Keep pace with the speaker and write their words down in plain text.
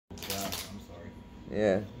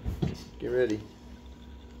Yeah. Get ready.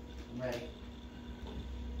 I'm ready.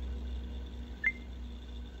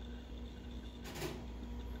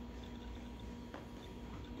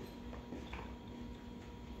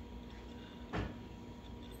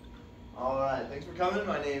 Alright, thanks for coming.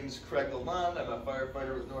 My name's Craig Lalonde. I'm a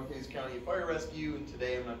firefighter with North Hayes County Fire Rescue, and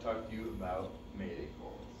today I'm going to talk to you about Mayday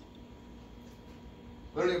calls.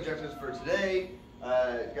 Learning objectives for today,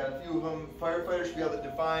 got a few of them. Firefighters should be able to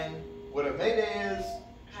define what a Mayday is,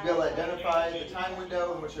 should be able to identify the time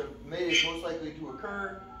window in which a Mayday is most likely to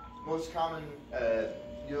occur, most common,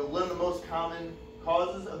 you'll learn the most common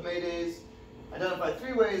causes of Maydays, identify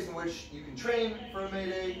 3 ways in which you can train for a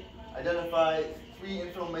Mayday, identify 3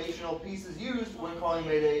 informational pieces used when calling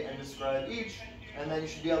Mayday and describe each, and then you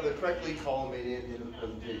should be able to correctly call a Mayday at the end of the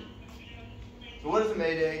presentation. So what is a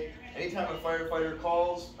Mayday? Anytime a firefighter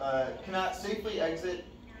calls, cannot safely exit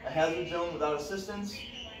a hazard zone without assistance,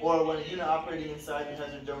 or when a unit operating inside the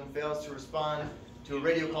hazard zone fails to respond to a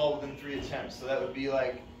radio call within 3 attempts. So that would be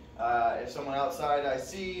like if someone outside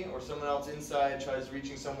IC or someone else inside tries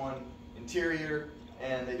reaching someone interior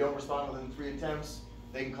and they don't respond within 3 attempts,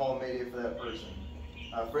 they can call a Mayday for that person.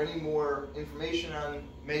 For any more information on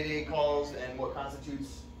Mayday calls and what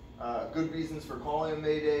constitutes good reasons for calling a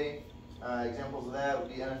Mayday, examples of that would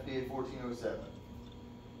be NFPA 1407.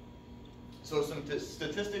 So some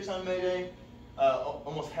statistics on Mayday.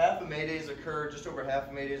 Almost half of Maydays occur, just over half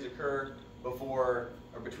of Maydays occur before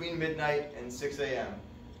or between midnight and 6 a.m.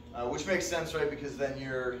 Which makes sense, right? Because then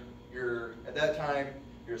you're at that time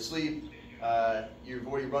you're asleep. You've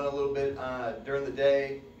already run a little bit during the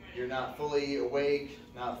day. You're not fully awake,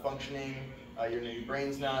 not functioning. Your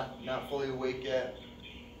brain's not fully awake yet.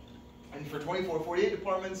 And for 24-48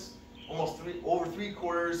 departments, over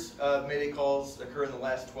 3/4 of Mayday calls occur in the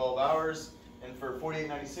last 12 hours. And for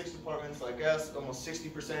 48-96 departments like us, almost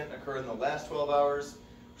 60% occur in the last 12 hours,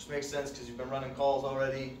 which makes sense because you've been running calls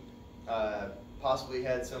already, possibly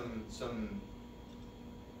had some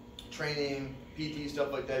training, PT,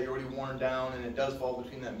 stuff like that. You're already worn down, and it does fall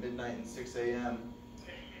between that midnight and 6 a.m.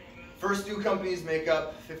 First due companies make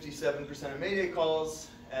up 57% of Mayday calls.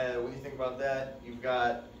 When you think about that, you've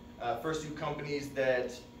got first due companies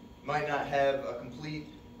that might not have a complete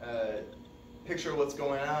picture of what's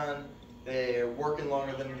going on. They're working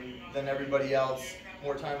longer than everybody else,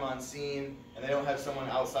 more time on scene, and they don't have someone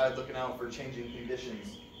outside looking out for changing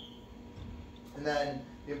conditions. And then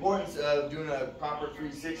the importance of doing a proper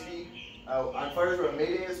 360. On fires where a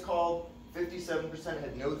Mayday is called, 57%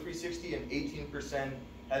 had no 360 and 18%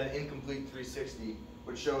 had an incomplete 360,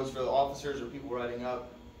 which shows for the officers or people riding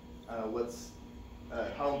up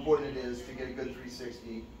how important it is to get a good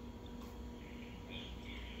 360.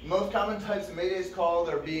 The most common types of Maydays called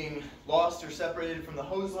are being lost or separated from the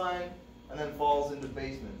hose line and then falls into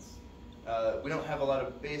basements. We don't have a lot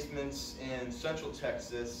of basements in Central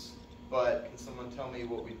Texas, but can someone tell me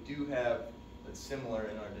what we do have that's similar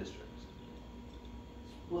in our district?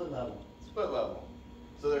 Split level. Split level.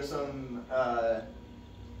 So there's some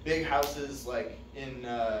big houses like in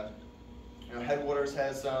Headwaters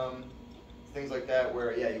has some things like that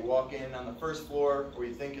where you walk in on the first floor where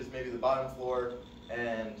you think is maybe the bottom floor,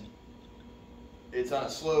 and it's on a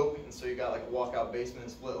slope, and so you got like a walkout basement,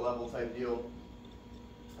 split level type deal,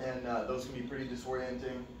 and those can be pretty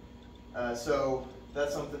disorienting. So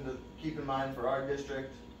that's something to keep in mind for our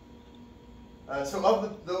district. So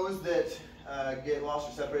of those that get lost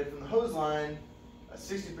or separated from the hose line,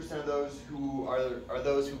 60% of those who are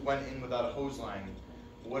those who went in without a hose line.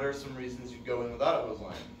 What are some reasons you'd go in without a hose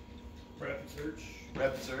line? Rapid search.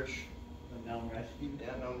 Rapid search. A known rescue.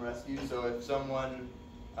 Yeah, known rescue. So if someone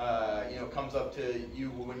comes up to you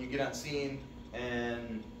when you get on scene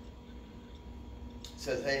and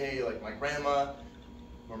says, hey, like my grandma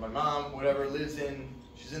or my mom, whatever,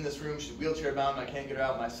 she's in this room, she's wheelchair bound, I can't get her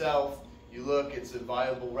out myself. You look, it's a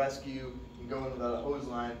viable rescue. You can go in without a hose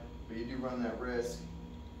line, but you do run that risk.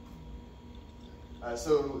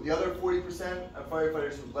 So the other 40% of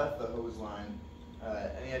firefighters who left the hose line,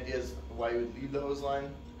 any ideas why you would leave the hose line?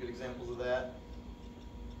 Good examples of that.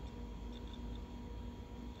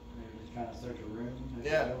 Maybe just trying to search a room.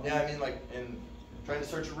 Yeah, I mean, like, in trying to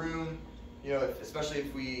search a room, especially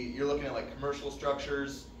if you're looking at like commercial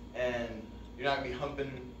structures and you're not gonna be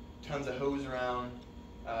humping tons of hose around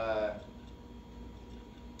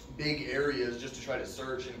big areas just to try to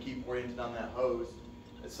search and keep oriented on that hose.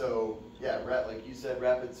 So yeah, like you said,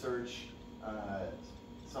 rapid search,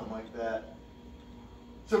 something like that.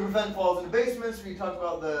 So prevent falls into basements. We talked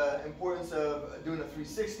about the importance of doing a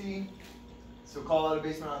 360. So call out a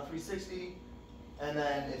basement on a 360. And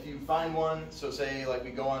then if you find one, so say like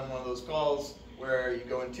we go on one of those calls where you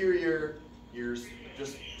go interior you're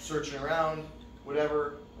just searching around,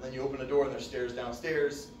 whatever, and then you open the door and there's stairs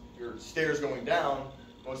downstairs. Your stairs going down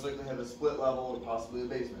most likely have a split level or possibly a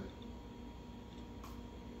basement.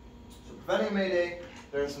 So preventing a mayday,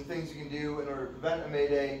 there are some things you can do in order to prevent a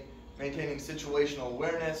mayday. Maintaining situational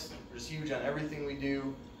awareness is huge on everything we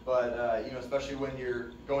do, but you know, especially when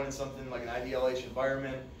you're going in something like an IDLH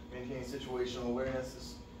environment, maintaining situational awareness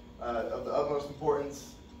is of the utmost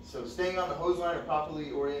importance. So staying on the hose line or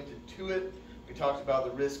properly oriented to it. We talked about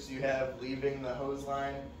the risks you have leaving the hose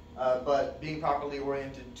line, but being properly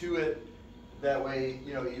oriented to it, that way,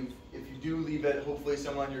 you know, if you do leave it, hopefully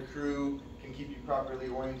someone on your crew can keep you properly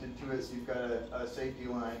oriented to it so you've got a safety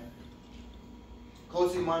line.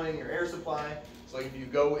 Closely monitoring your air supply. So like if you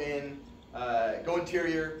go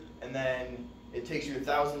interior and then it takes you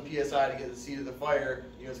 1,000 PSI to get the seat of the fire,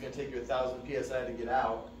 you know it's going to take you 1,000 PSI to get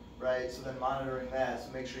out, right? So then monitoring that,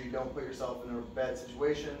 so make sure you don't put yourself in a bad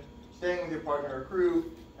situation. Staying with your partner or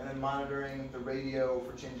crew, and then monitoring the radio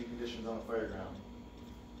for changing conditions on the fire ground.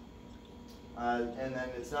 And then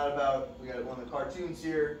it's not about, we got one of the cartoons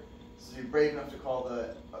here, so you're brave enough to call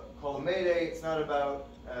the mayday. It's not about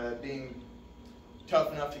being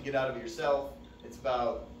tough enough to get out of it yourself. It's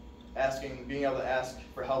about being able to ask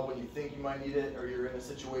for help when you think you might need it, or you're in a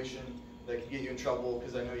situation that could get you in trouble,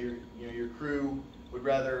 because I know your crew would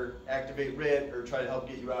rather activate RIT or try to help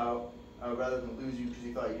get you out rather than lose you because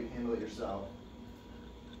you thought you could handle it yourself.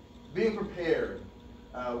 Being prepared.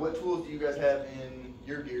 What tools do you guys have in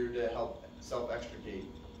your gear to help self-extricate?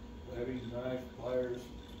 Levies, knife, pliers,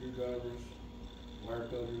 screwdrivers, wire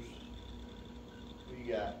cutters. What do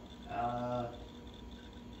you got? A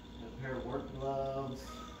pair of work gloves.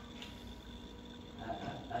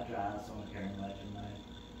 I try, so I don't carry much in my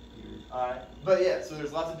gear. Alright, but yeah, so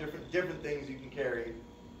there's lots of different things you can carry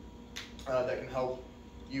that can help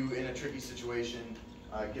you in a tricky situation,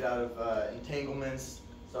 get out of entanglements,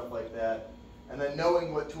 stuff like that. And then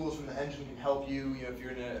knowing what tools from the engine can help you. You know, if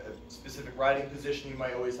you're in a specific riding position, you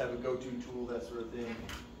might always have a go-to tool, that sort of thing.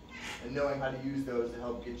 And knowing how to use those to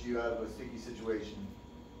help get you out of a sticky situation.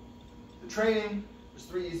 The training, there's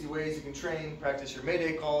 3 easy ways you can train. Practice your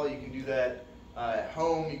mayday call. You can do that at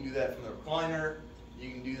home. You can do that from the recliner.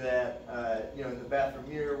 You can do that you know, in the bathroom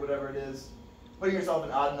mirror, whatever it is. Putting yourself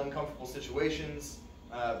in odd and uncomfortable situations,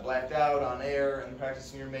 blacked out, on air, and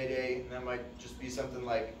practicing your mayday. And that might just be something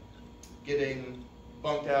like getting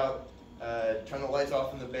bunked out, turn the lights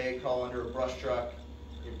off in the bay, crawl under a brush truck.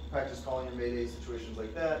 You practice calling your mayday, situations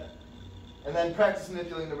like that. And then practice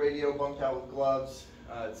manipulating the radio bunked out with gloves.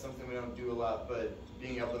 It's something we don't do a lot, but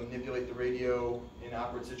being able to manipulate the radio in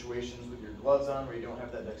awkward situations with your gloves on where you don't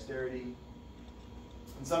have that dexterity.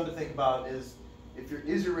 And something to think about is,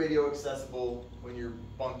 is your radio accessible when you're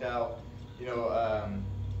bunked out? You know,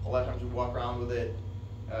 a lot of times we walk around with it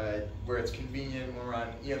where it's convenient when we're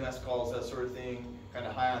on EMS calls, that sort of thing, kind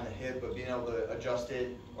of high on the hip, but being able to adjust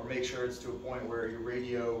it or make sure it's to a point where your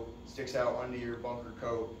radio sticks out under your bunker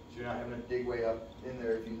coat so you're not having to dig way up in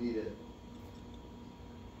there if you need it.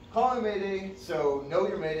 Calling mayday, so know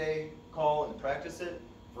your mayday call and practice it.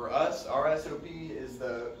 For us, our SOP is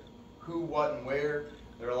the who, what, and where.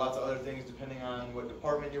 There are lots of other things depending on what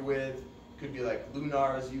department you're with. Could be like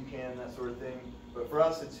lunars, UCAN, that sort of thing. But for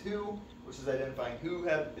us, it's who, which is identifying who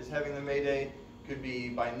is having the mayday. Could be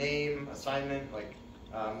by name, assignment, like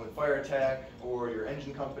with fire attack, or your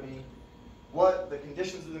engine company. What, the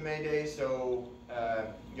conditions of the mayday, so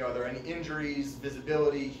you know, are there any injuries,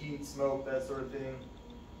 visibility, heat, smoke, that sort of thing.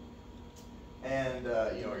 And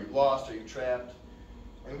you know, are you lost, are you trapped?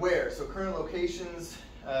 And where, so current locations,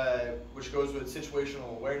 which goes with situational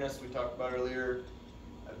awareness we talked about earlier.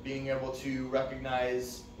 Being able to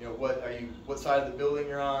recognize, you know, what side of the building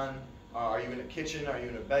you're on. Are you in a kitchen? Are you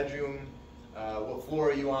in a bedroom? What floor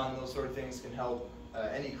are you on? Those sort of things can help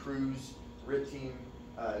any crews, RIT team,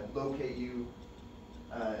 locate you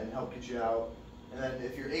and help get you out. And then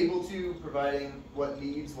if you're able to, providing what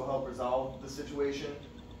needs will help resolve the situation.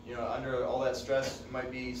 You know, under all that stress, it might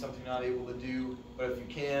be something you're not able to do, but if you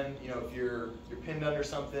can, you know, if you're pinned under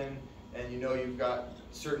something and you know you've got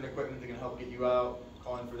certain equipment that can help get you out,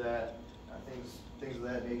 calling for that, things of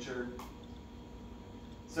that nature.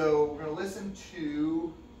 So we're going to listen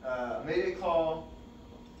to a mayday call,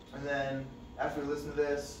 and then after we listen to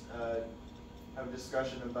this, have a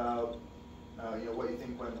discussion about you know, what you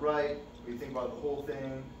think went right, what you think about the whole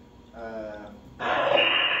thing.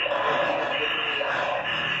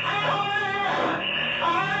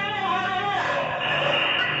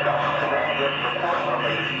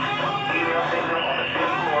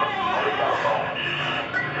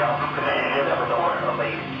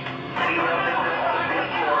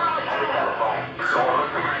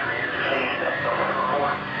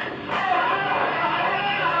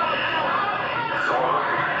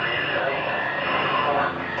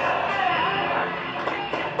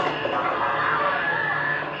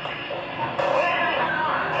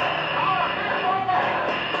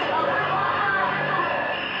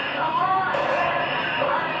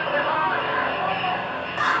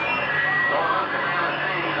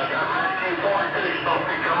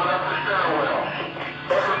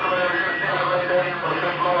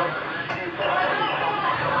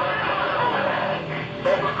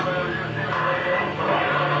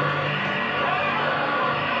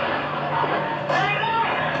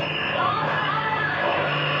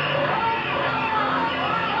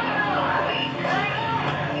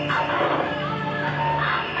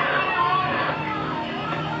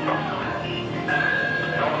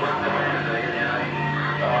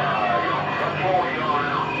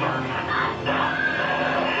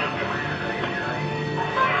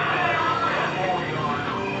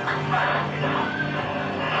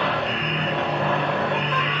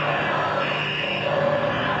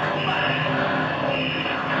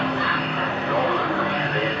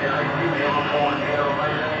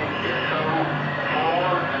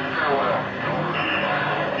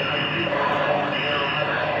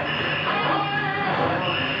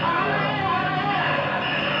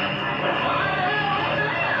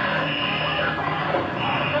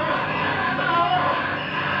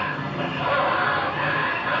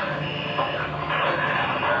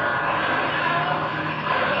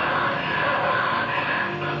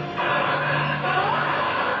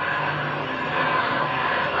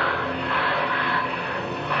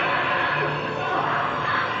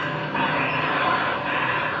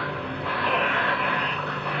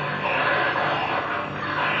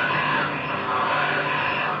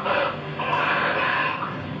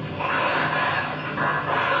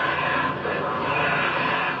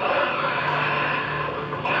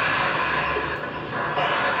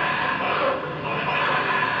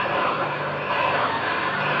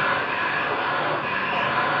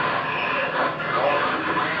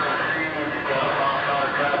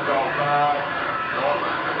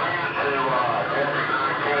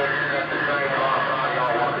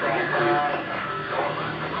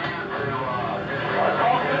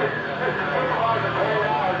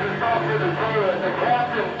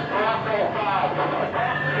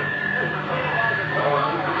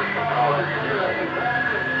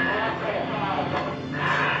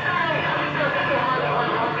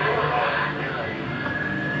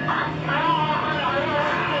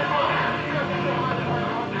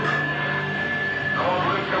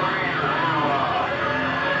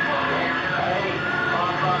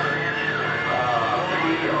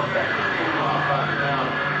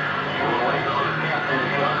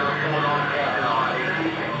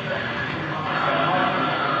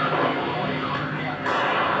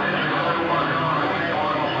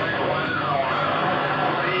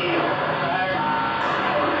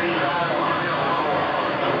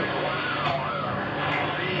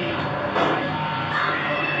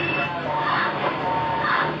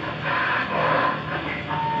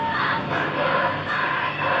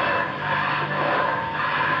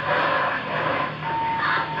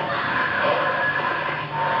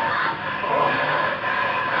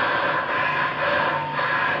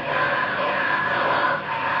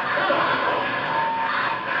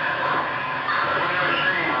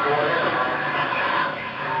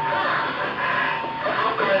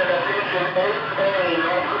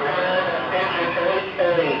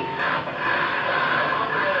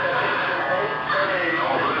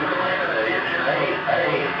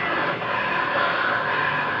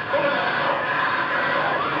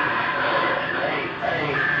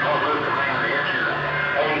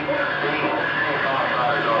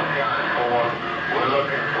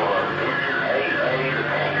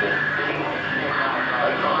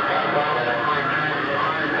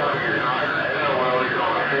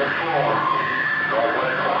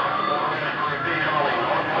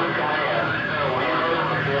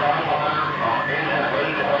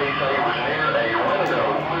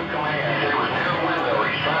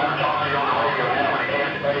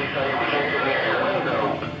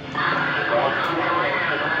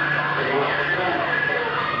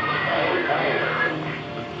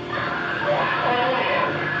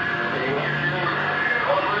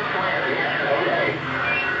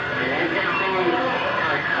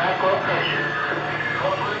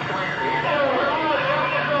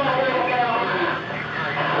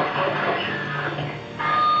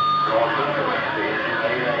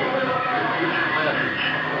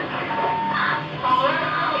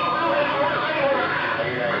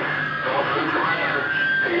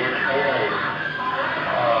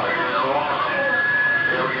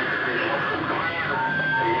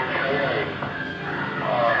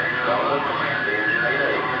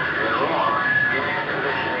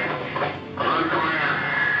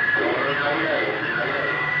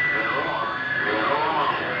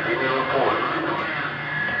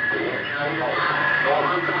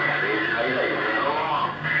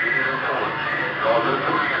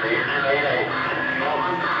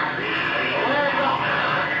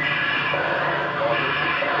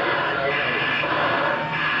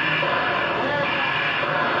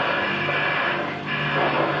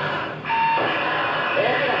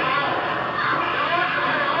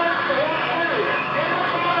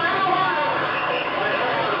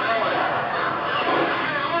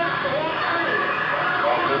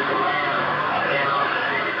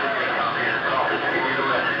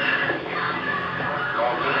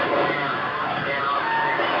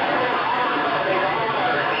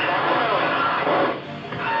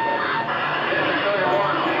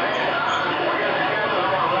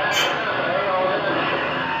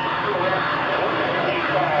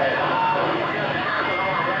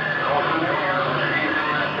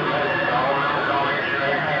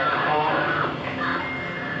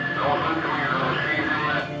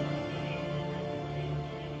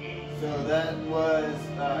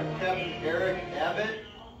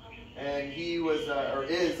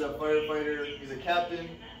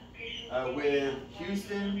 with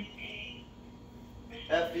Houston,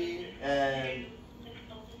 Effie, and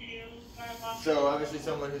so obviously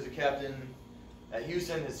someone who's a captain at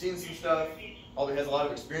Houston has seen some stuff, probably has a lot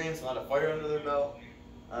of experience, a lot of fire under their belt.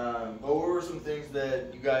 But what were some things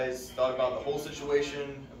that you guys thought about the whole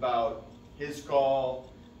situation, about his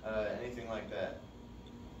call, anything like that?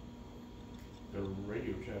 The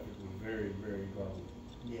radio traffic was very, very garbled.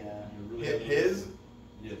 Yeah. You really had to His? listen.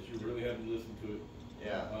 Yes, you really had to listen to it.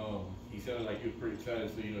 Yeah. He sounded like he was pretty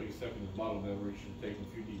excited, so he's sucking his bottle down where he should have taken a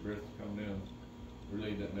few deep breaths to come down,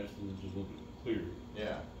 relayed that message a little bit clearer.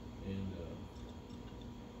 Yeah. And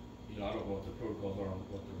I don't know what the protocols are,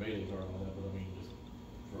 what their Maydays are on that, but I mean, just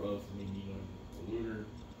for us, I mean, the lunar,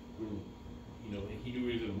 he knew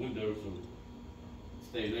he was in a window, so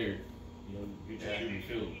stay there, get your shooting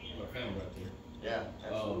field, what I found right there. Yeah,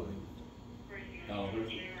 absolutely.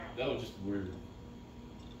 That was just weird.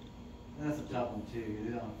 And that's a tough one too.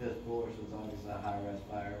 You're on the 5th floor, so it's obviously a high-rise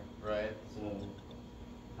fire. Right. So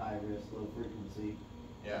high risk, low frequency.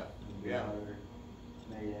 Yeah. Would be Yeah. harder.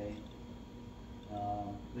 Mayday.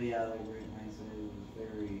 But yeah, like Ryan said, it was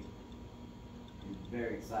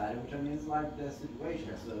very excited. Which I mean, it's like that situation,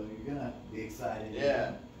 Yeah. so you're gonna be excited.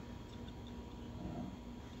 Yeah.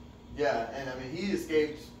 Yeah, and I mean, he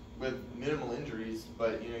escaped with minimal injuries,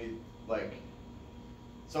 but like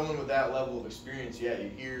someone with that level of experience, yeah, you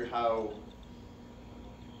hear how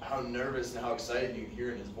nervous and how excited you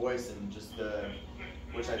hear in his voice, and just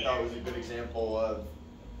which I thought was a good example of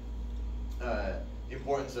the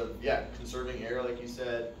importance of conserving air, like you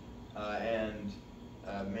said, and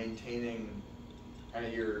maintaining kind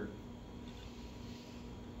of your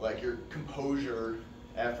composure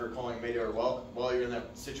after calling Mayday, or while you're in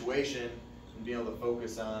that situation, and being able to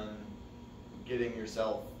focus on getting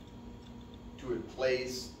yourself to a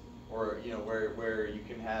place, or where you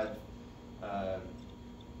can have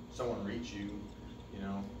someone reach you.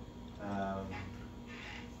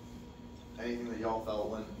 Anything that y'all felt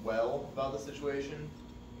went well about the situation?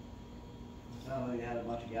 So you had a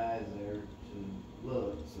bunch of guys there to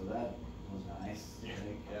look, so that was nice. Yeah.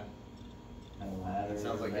 Like, had a ladder. It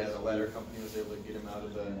sounds like the ladder company was able to get him out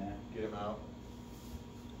of get him out.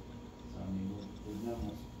 So I mean, there's no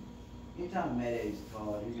much. Anytime Mayday's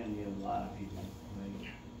called, you're gonna get a lot of people. Like,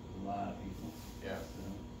 a lot of people. Yeah. So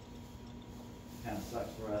kind of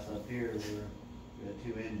sucks for us up here. We had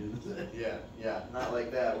 2 engines. Yeah. Not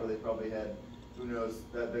like that where they probably had, who knows,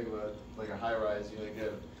 that big of a high rise. They could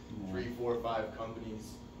have 3, 4, 5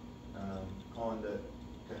 companies calling to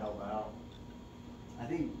help out. I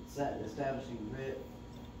think establishing grit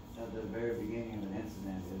at the very beginning of an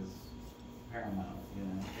incident is paramount.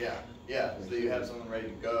 Yeah. So you have someone ready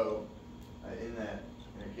to go in a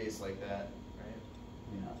case like that, right?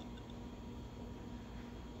 Yeah.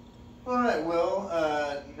 All right. Well,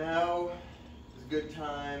 now is a good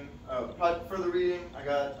time. Further reading. I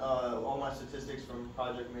got all my statistics from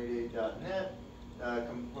ProjectMayday.net.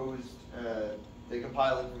 They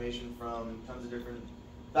compile information from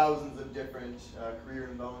thousands of different career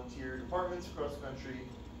and volunteer departments across the country,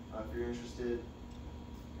 if you're interested.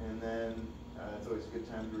 And then it's always a good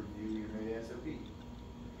time to review your Mayday SOP.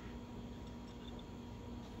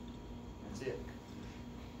 That's it.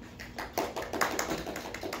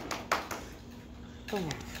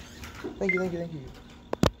 Thank you.